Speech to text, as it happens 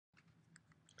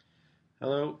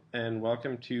Hello and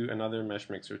welcome to another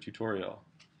meshmixer tutorial.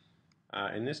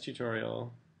 In this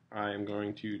tutorial I am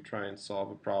going to try and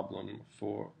solve a problem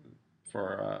for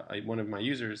one of my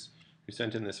users who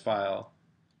sent in this file,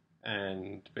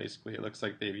 and basically it looks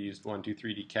like they've used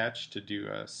 123D Catch to do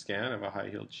a scan of a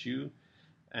high-heeled shoe,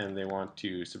 and they want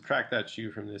to subtract that shoe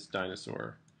from this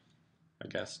dinosaur, I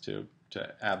guess, to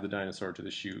add the dinosaur to the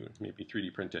shoe, maybe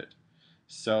 3D print it.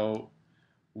 So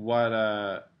what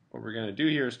we're going to do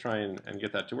here is try and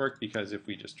get that to work, because if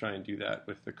we just try and do that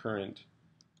with the current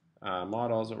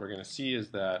models, what we're going to see is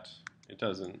that it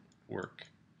doesn't work.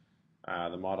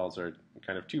 The models are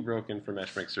kind of too broken for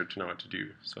meshmixer to know what to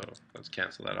do, so let's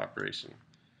cancel that operation.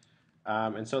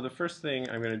 And so the first thing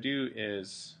I'm going to do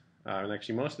is, and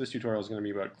actually most of this tutorial is going to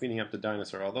be about cleaning up the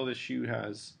dinosaur. Although the shoe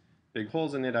has big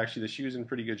holes in it, actually the shoe is in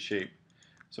pretty good shape.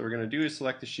 So what we're going to do is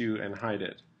select the shoe and hide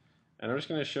it. And I'm just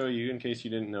going to show you, in case you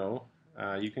didn't know,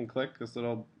 you can click this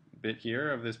little bit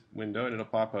here of this window and it'll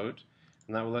pop out,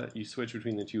 and that will let you switch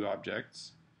between the two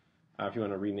objects. If you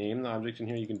want to rename the object in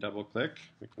here, you can double click.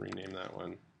 We can rename that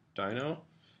one Dino.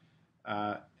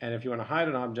 And if you want to hide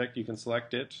an object, you can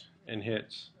select it and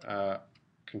hit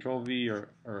Control V or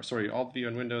Alt V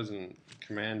on Windows and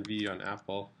Command V on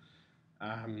Apple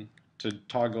to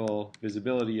toggle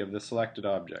visibility of the selected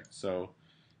object. So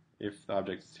if the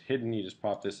object's hidden, you just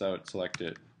pop this out, select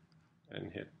it,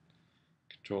 and hit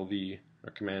Control V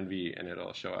or Command V, and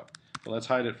it'll show up. But let's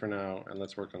hide it for now, and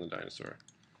let's work on the dinosaur.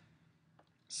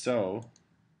 So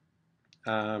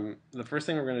the first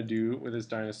thing we're going to do with this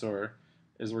dinosaur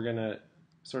is we're going to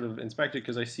sort of inspect it,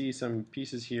 because I see some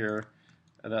pieces here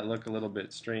that look a little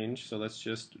bit strange. So let's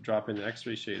just drop in the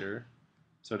X-ray shader.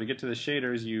 So to get to the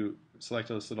shaders, you select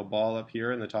this little ball up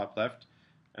here in the top left,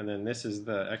 and then this is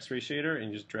the X-ray shader,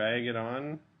 and you just drag it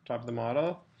on top of the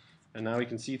model, and now we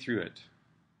can see through it.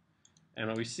 And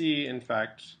what we see, in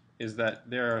fact, is that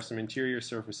there are some interior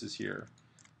surfaces here,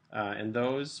 and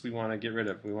those we want to get rid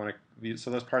of.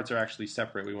 So those parts are actually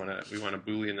separate. We want to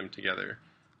Boolean them together.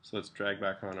 So let's drag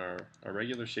back on our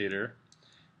regular shader.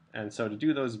 And so to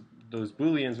do those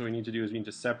Booleans, what we need to do is we need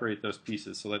to separate those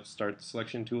pieces. So let's start the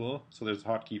selection tool. So there's a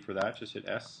hotkey for that. Just hit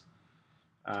S,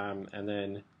 and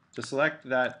then to select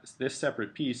this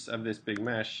separate piece of this big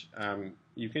mesh,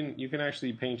 you can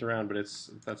actually paint around, but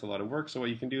that's a lot of work. So what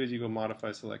you can do is you go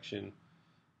Modify Selection,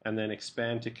 and then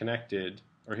Expand to Connected,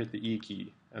 or hit the E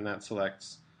key, and that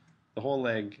selects the whole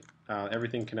leg,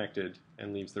 everything connected,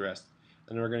 and leaves the rest.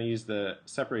 And then we're going to use the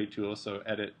Separate tool, so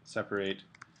Edit, Separate,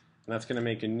 and that's going to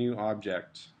make a new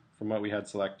object from what we had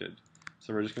selected.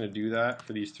 So we're just going to do that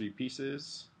for these three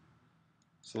pieces.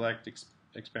 Select,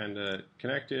 Expand to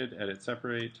Connected, Edit,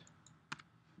 Separate,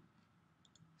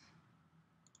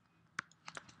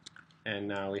 and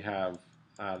now we have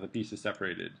the pieces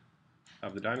separated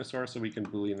of the dinosaur, so we can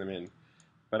Boolean them in.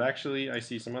 But actually I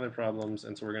see some other problems,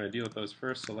 and so we're going to deal with those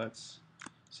first. So let's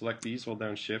select these, hold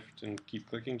down Shift and keep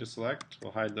clicking to select.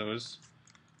 We'll hide those,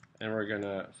 and we're going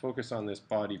to focus on this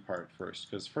body part first,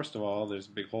 because first of all there's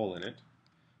a big hole in it,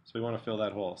 so we want to fill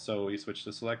that hole. So we switch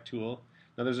to Select tool.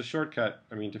 Now there's a shortcut.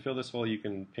 I mean, to fill this hole you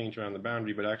can paint around the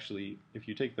boundary, but actually if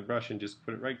you take the brush and just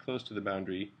put it right close to the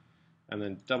boundary and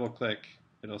then double click,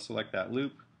 it'll select that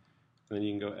loop, and then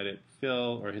you can go Edit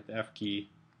Fill or hit the F key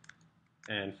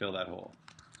and fill that hole.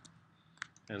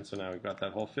 And so now we've got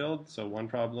that hole filled, so one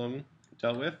problem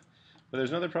dealt with. But there's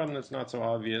another problem that's not so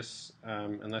obvious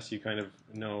unless you kind of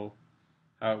know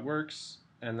how it works,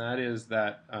 and that is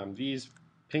that these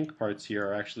pink parts here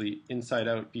are actually inside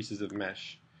out pieces of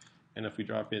mesh. And if we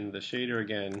drop in the shader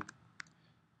again,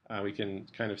 we can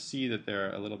kind of see that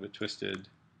they're a little bit twisted.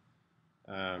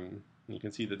 You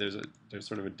can see that there's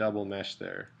sort of a double mesh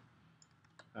there.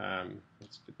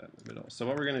 Let's get that in the middle. So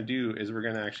what we're going to do is we're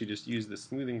going to actually just use the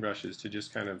smoothing brushes to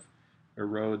just kind of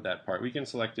erode that part. We can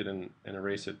select it and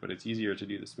erase it, but it's easier to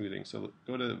do the smoothing. So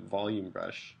go to Volume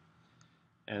Brush,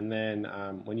 and then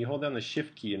when you hold down the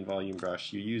Shift key in Volume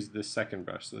Brush, you use this second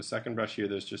brush. So the second brush here,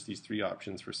 there's just these three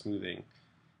options for smoothing,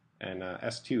 and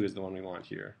S2 is the one we want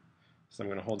here. So I'm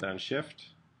going to hold down Shift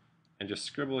and just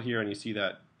scribble here, and you see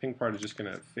that pink part is just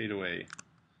going to fade away.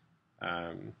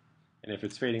 And if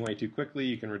it's fading way too quickly,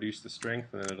 you can reduce the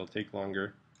strength, and then it'll take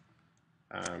longer.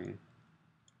 But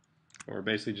we're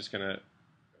basically just going to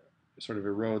sort of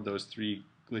erode those three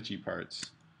glitchy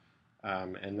parts.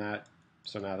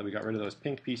 So now that we got rid of those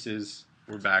pink pieces,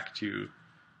 we're back to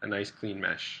a nice clean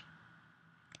mesh.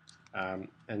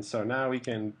 And so now we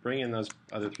can bring in those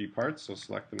other three parts. So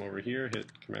select them over here, hit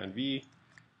Command V,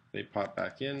 they pop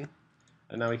back in,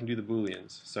 and now we can do the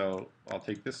Booleans. So I'll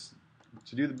take this.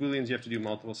 To do the Booleans, you have to do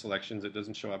multiple selections. It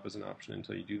doesn't show up as an option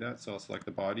until you do that. So I'll select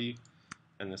the body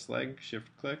and this leg, Shift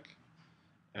click,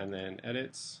 and then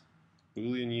edits,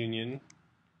 Boolean union,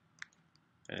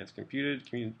 and it's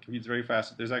computes very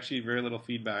fast. There's actually very little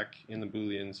feedback in the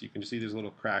Booleans. You can just see there's a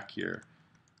little crack here.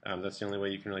 That's the only way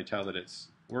you can really tell that it's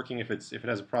working. If it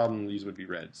has a problem, these would be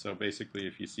red. So basically,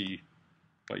 if you see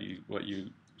what you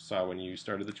saw when you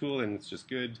started the tool and it's just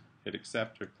good, hit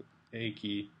accept or A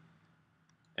key,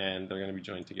 and they're going to be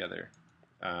joined together.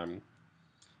 And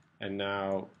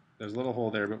now there's a little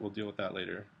hole there, but we'll deal with that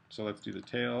later. So let's do the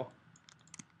tail.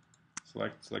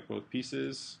 Select both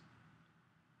pieces,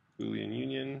 Boolean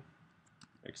union,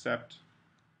 accept,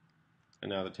 and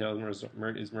now the tail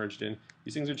is merged in.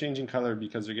 These things are changing color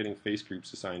because they're getting face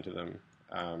groups assigned to them,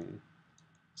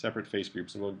 separate face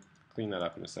groups, and we'll clean that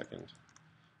up in a second.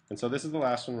 And so this is the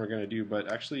last one we're going to do,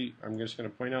 but actually I'm just going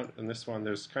to point out in this one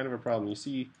there's kind of a problem. You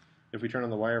see, if we turn on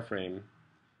the wireframe,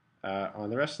 on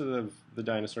the rest of the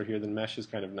dinosaur here, the mesh is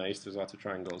kind of nice. There's lots of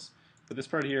triangles. But this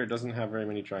part here doesn't have very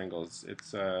many triangles.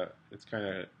 It's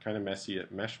kind of messy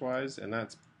at mesh-wise, and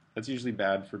that's usually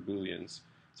bad for Booleans.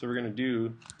 So what we're going to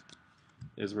do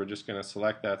is we're just going to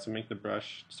select that. So make the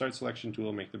brush, start selection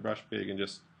tool, make the brush big, and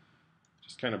just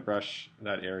kind of brush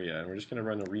that area. And we're just going to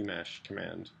run a remesh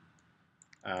command.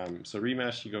 So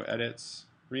remesh, you go edits,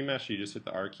 remesh, you just hit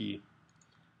the R key.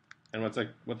 And what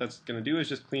that's going to do is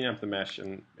just clean up the mesh,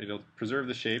 and it'll preserve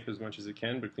the shape as much as it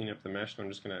can, but clean up the mesh. And I'm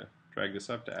just going to drag this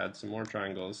up to add some more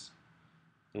triangles,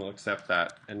 and we'll accept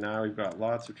that. And now we've got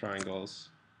lots of triangles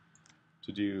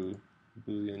to do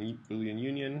Boolean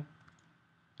union.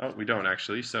 Oh, we don't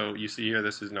actually. So you see here,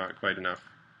 this is not quite enough.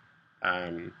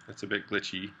 It's a bit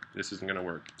glitchy. This isn't going to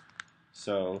work.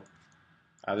 So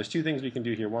there's two things we can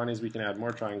do here. One is we can add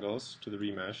more triangles to the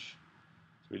remesh.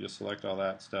 So we just select all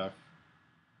that stuff,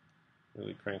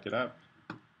 really crank it up,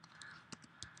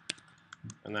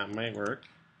 and that might work.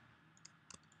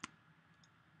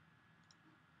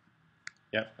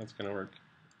 Yep, that's going to work.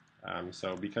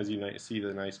 So because you see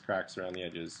the nice cracks around the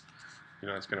edges, you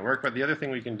know it's going to work. But the other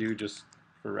thing we can do, just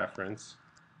for reference,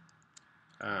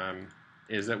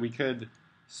 is that we could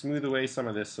smooth away some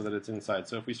of this so that it's inside.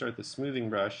 So if we start the smoothing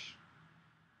brush,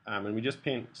 and we just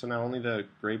paint, so now only the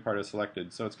gray part is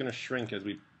selected, so it's going to shrink as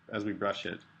we brush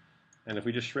it. And if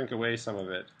we just shrink away some of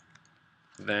it,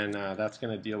 then that's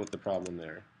going to deal with the problem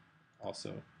there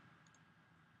also.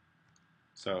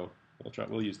 So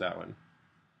we'll use that one.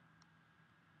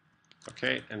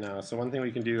 Okay, and now, so one thing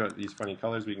we can do, these funny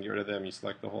colors, we can get rid of them. You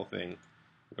select the whole thing,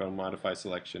 go to modify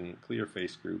selection, clear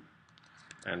face group,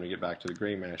 and we get back to the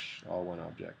gray mesh, all one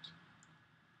object.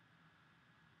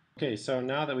 Okay, so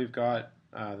now that we've got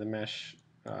the mesh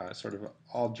sort of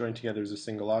all joined together as a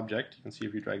single object, you can see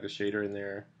if you drag the shader in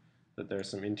there that there's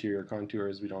some interior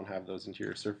contours. We don't have those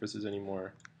interior surfaces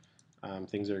anymore.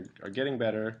 Things are getting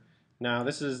better. Now,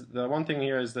 this is the one thing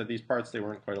here is that these parts, they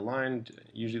weren't quite aligned.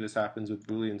 Usually this happens with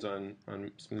Booleans on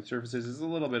smooth surfaces. It's a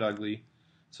little bit ugly.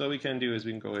 So what we can do is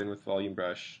we can go in with volume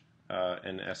brush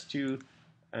and S2.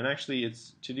 And actually,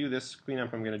 it's to do this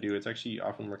cleanup I'm going to do, it's actually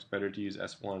often works better to use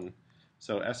S1.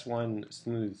 So S1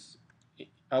 smooths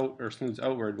out or smooths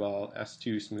outward, while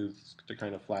S2 smooths to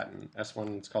kind of flatten.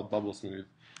 S1 is called bubble smooth.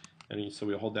 And so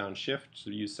we'll hold down shift, so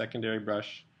use secondary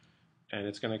brush, and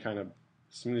it's going to kind of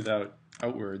smooth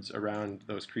outwards around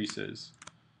those creases.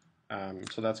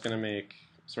 So that's going to make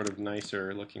sort of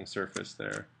nicer looking surface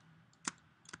there.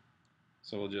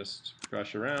 So we'll just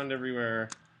brush around everywhere,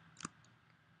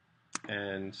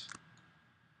 and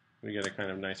we get a kind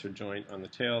of nicer joint on the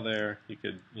tail there. You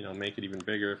could, make it even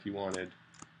bigger if you wanted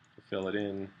to fill it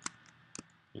in,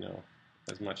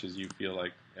 as much as you feel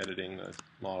like editing the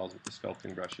models with the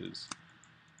sculpting brushes.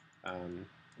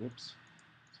 Whoops,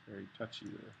 it's very touchy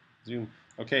there. Zoom.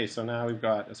 Okay, so now we've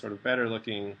got a sort of better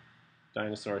looking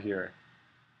dinosaur here.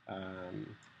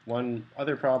 One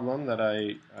other problem that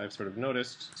I've sort of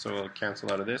noticed, so we'll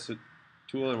cancel out of this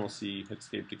tool and we'll see hit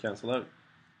escape to cancel out.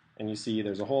 And you see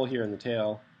there's a hole here in the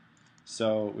tail,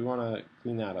 so we want to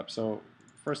clean that up. So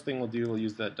first thing we'll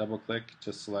use that double click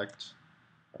to select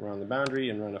around the boundary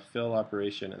and run a fill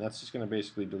operation, and that's just going to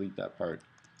basically delete that part,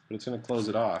 but it's going to close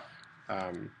it off.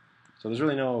 So there's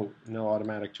really no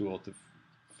automatic tool to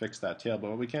fix that tail, but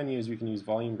what we can use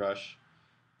volume brush,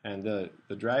 and the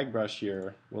drag brush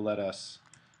here will let us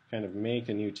kind of make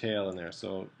a new tail in there.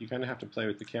 So you kind of have to play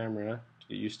with the camera to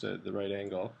get used to the right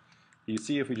angle. You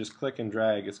see if we just click and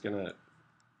drag, it's going to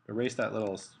erase that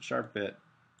little sharp bit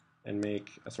and make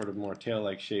a sort of more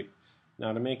tail-like shape.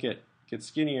 Now to make it get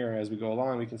skinnier as we go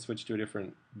along, we can switch to a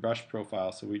different brush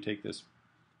profile. So we take this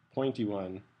pointy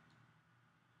one.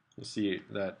 You see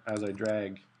that as I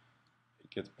drag, it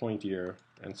gets pointier,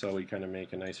 and so we kind of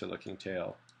make a nicer looking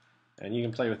tail. And you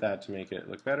can play with that to make it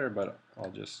look better, but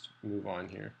I'll just move on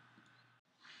here.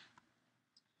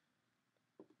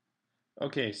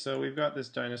 Okay, so we've got this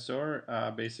dinosaur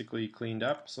basically cleaned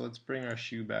up, so let's bring our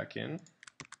shoe back in.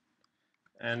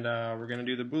 And we're going to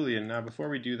do the Boolean. Now before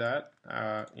we do that,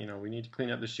 we need to clean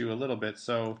up the shoe a little bit,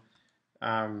 so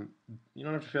you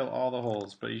don't have to fill all the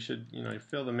holes, but you should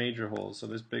fill the major holes. So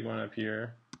this big one up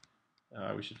here,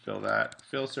 we should fill that.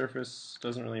 Fill surface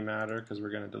doesn't really matter because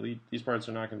we're going to delete. These parts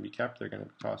are not going to be kept, they're going to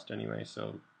be tossed anyway,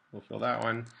 so we'll fill that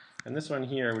one. And this one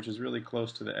here, which is really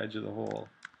close to the edge of the hole,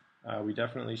 we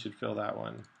definitely should fill that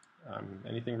one.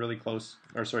 Anything really close,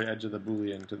 or sorry, edge of the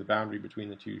Boolean to the boundary between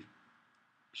the two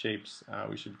shapes,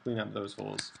 we should clean up those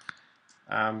holes.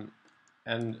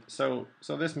 And so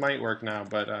this might work now,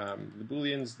 but the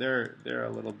Booleans, they're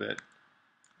a little bit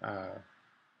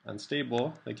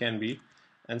unstable. They can be.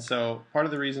 And so part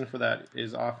of the reason for that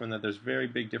is often that there's very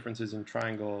big differences in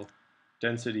triangle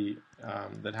density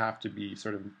that have to be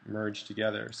sort of merged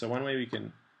together. So one way we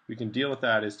can deal with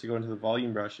that is to go into the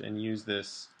volume brush and use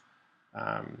this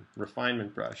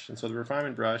refinement brush. And so the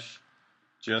refinement brush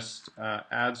just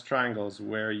adds triangles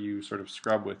where you sort of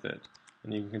scrub with it.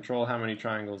 And you can control how many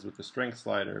triangles with the strength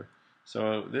slider.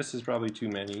 So this is probably too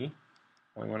many.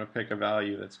 We want to pick a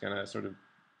value that's going to sort of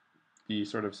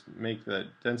make the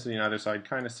density on either side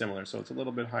kind of similar. So it's a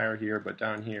little bit higher here, but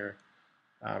down here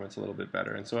it's a little bit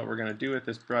better. And so what we're going to do with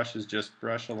this brush is just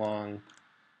brush along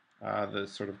the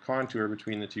sort of contour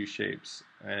between the two shapes.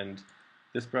 And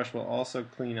this brush will also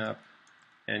clean up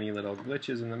any little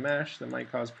glitches in the mesh that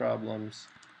might cause problems.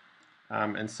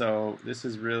 And so this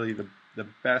is really the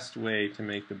best way to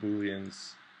make the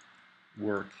Booleans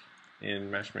work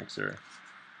in meshmixer.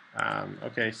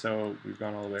 Okay, so we've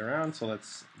gone all the way around, so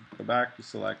let's go back. We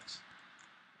select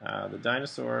the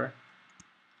dinosaur,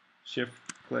 shift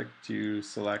click to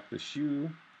select the shoe,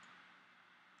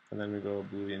 and then we go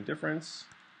Boolean difference,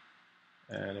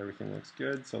 and everything looks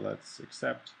good, so let's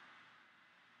accept.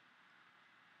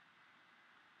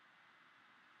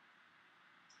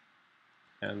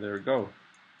 And there we go,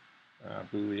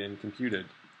 Boolean computed.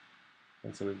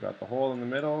 And so we've got the hole in the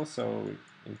middle, so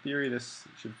in theory this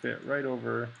should fit right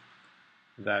over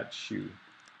that shoe.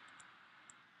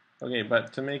 Okay,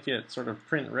 but to make it sort of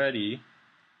print ready,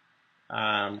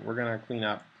 we're going to clean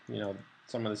up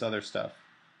some of this other stuff.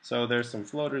 So there's some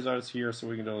floaters out here, so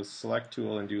we can go select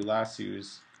tool and do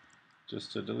lassos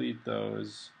just to delete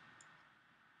those.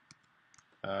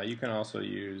 You can also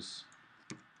use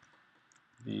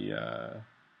the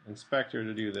inspector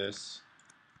to do this,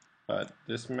 but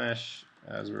this mesh,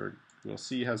 as we'll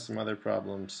see, has some other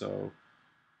problems, so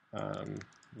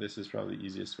this is probably the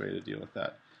easiest way to deal with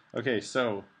that. Okay,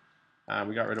 so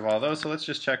we got rid of all those, so let's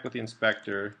just check with the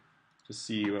inspector to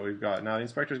see what we've got. Now the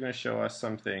inspector is going to show us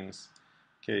some things.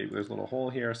 Okay, there's a little hole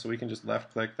here, so we can just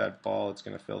left click that ball, it's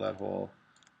going to fill that hole.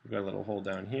 We've got a little hole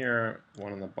down here,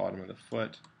 one on the bottom of the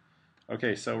foot.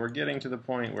 Okay, so we're getting to the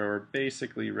point where we're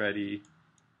basically ready,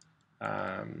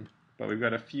 but we've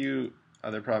got a few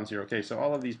other problems here. Okay, so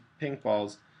all of these pink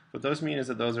balls, what those mean is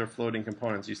that those are floating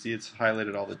components. You see it's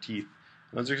highlighted all the teeth.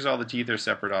 Those are because all the teeth are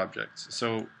separate objects.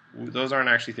 So those aren't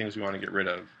actually things we want to get rid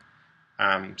of.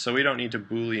 So we don't need to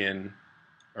Boolean,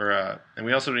 and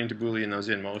we also don't need to Boolean those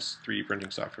in. Most 3D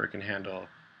printing software can handle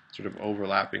sort of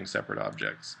overlapping separate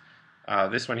objects.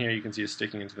 This one here you can see is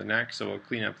sticking into the neck, so we'll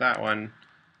clean up that one,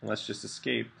 and let's just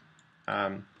escape.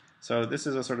 So this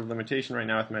is a sort of limitation right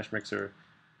now with meshmixer.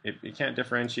 It can't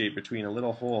differentiate between a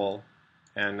little hole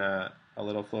and a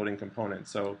little floating component.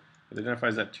 So it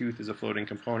identifies that tooth as a floating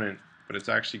component, but it's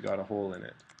actually got a hole in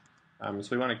it. So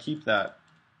we want to keep that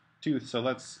tooth, so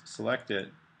let's select it,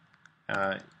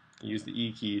 use the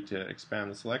E key to expand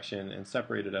the selection and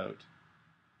separate it out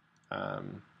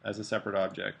as a separate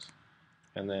object.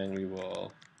 And then we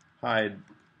will hide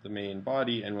the main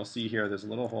body, and we'll see here there's a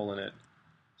little hole in it,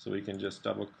 so we can just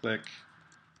double click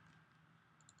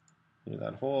into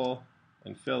that hole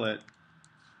and fill it,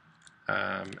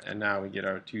 and now we get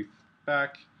our tooth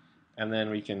back, and then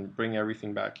we can bring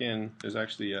everything back in. There's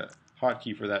actually a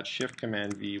hotkey for that. Shift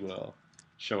Command V will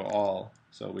show all,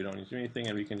 so we don't need to do anything,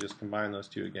 and we can just combine those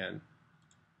two again.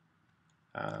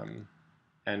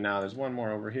 And now there's one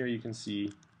more over here you can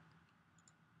see,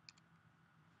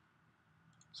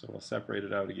 so we'll separate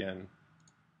it out again,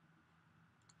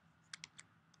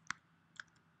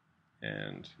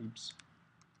 and oops,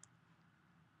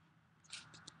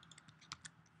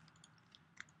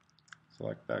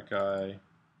 select that guy.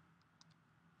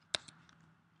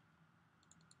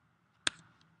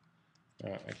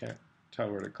 I can't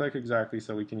tell where to click exactly,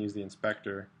 so we can use the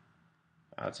inspector.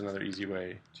 That's another easy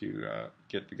way to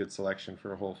get the good selection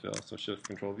for a hole fill. So Shift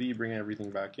Control V, bring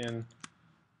everything back in,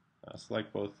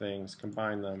 select both things,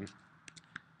 combine them,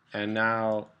 and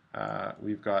now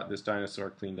we've got this dinosaur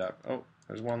cleaned up. Oh,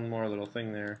 there's one more little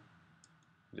thing there.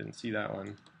 I didn't see that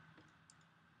one.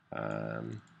 So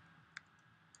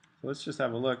let's just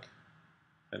have a look.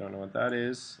 I don't know what that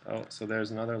is. Oh, so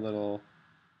there's another little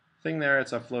thing there.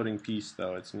 It's a floating piece,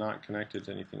 though. It's not connected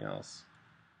to anything else.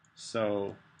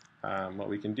 So what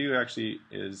we can do actually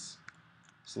is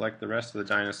select the rest of the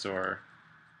dinosaur.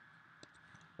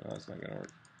 Oh, that's not going to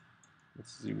work.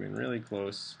 Let's zoom in really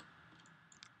close.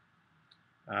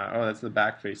 Oh, that's the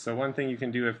back face. So one thing you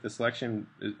can do if the selection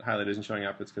highlight isn't showing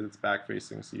up, it's because it's back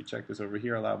facing. So you check this over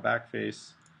here, allow back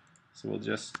face. So we'll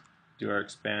just do our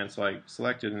expand. So I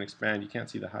selected and expand. You can't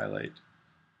see the highlight.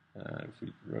 If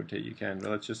we rotate, you can.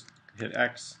 But let's just hit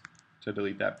X to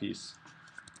delete that piece.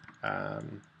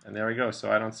 And there we go.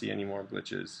 So I don't see any more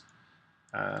glitches.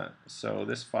 So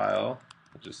this file,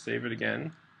 I'll just save it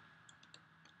again.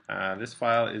 This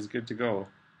file is good to go.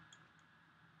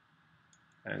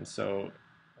 And so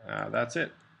that's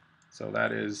it. So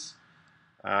that is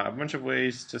a bunch of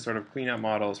ways to sort of clean up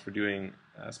models for doing,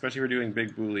 especially for doing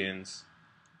big Booleans.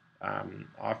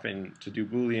 Often to do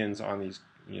Booleans on these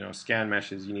scan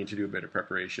meshes, you need to do a bit of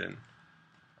preparation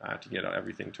to get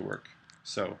everything to work.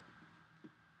 So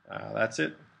that's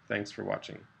it. Thanks for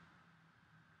watching.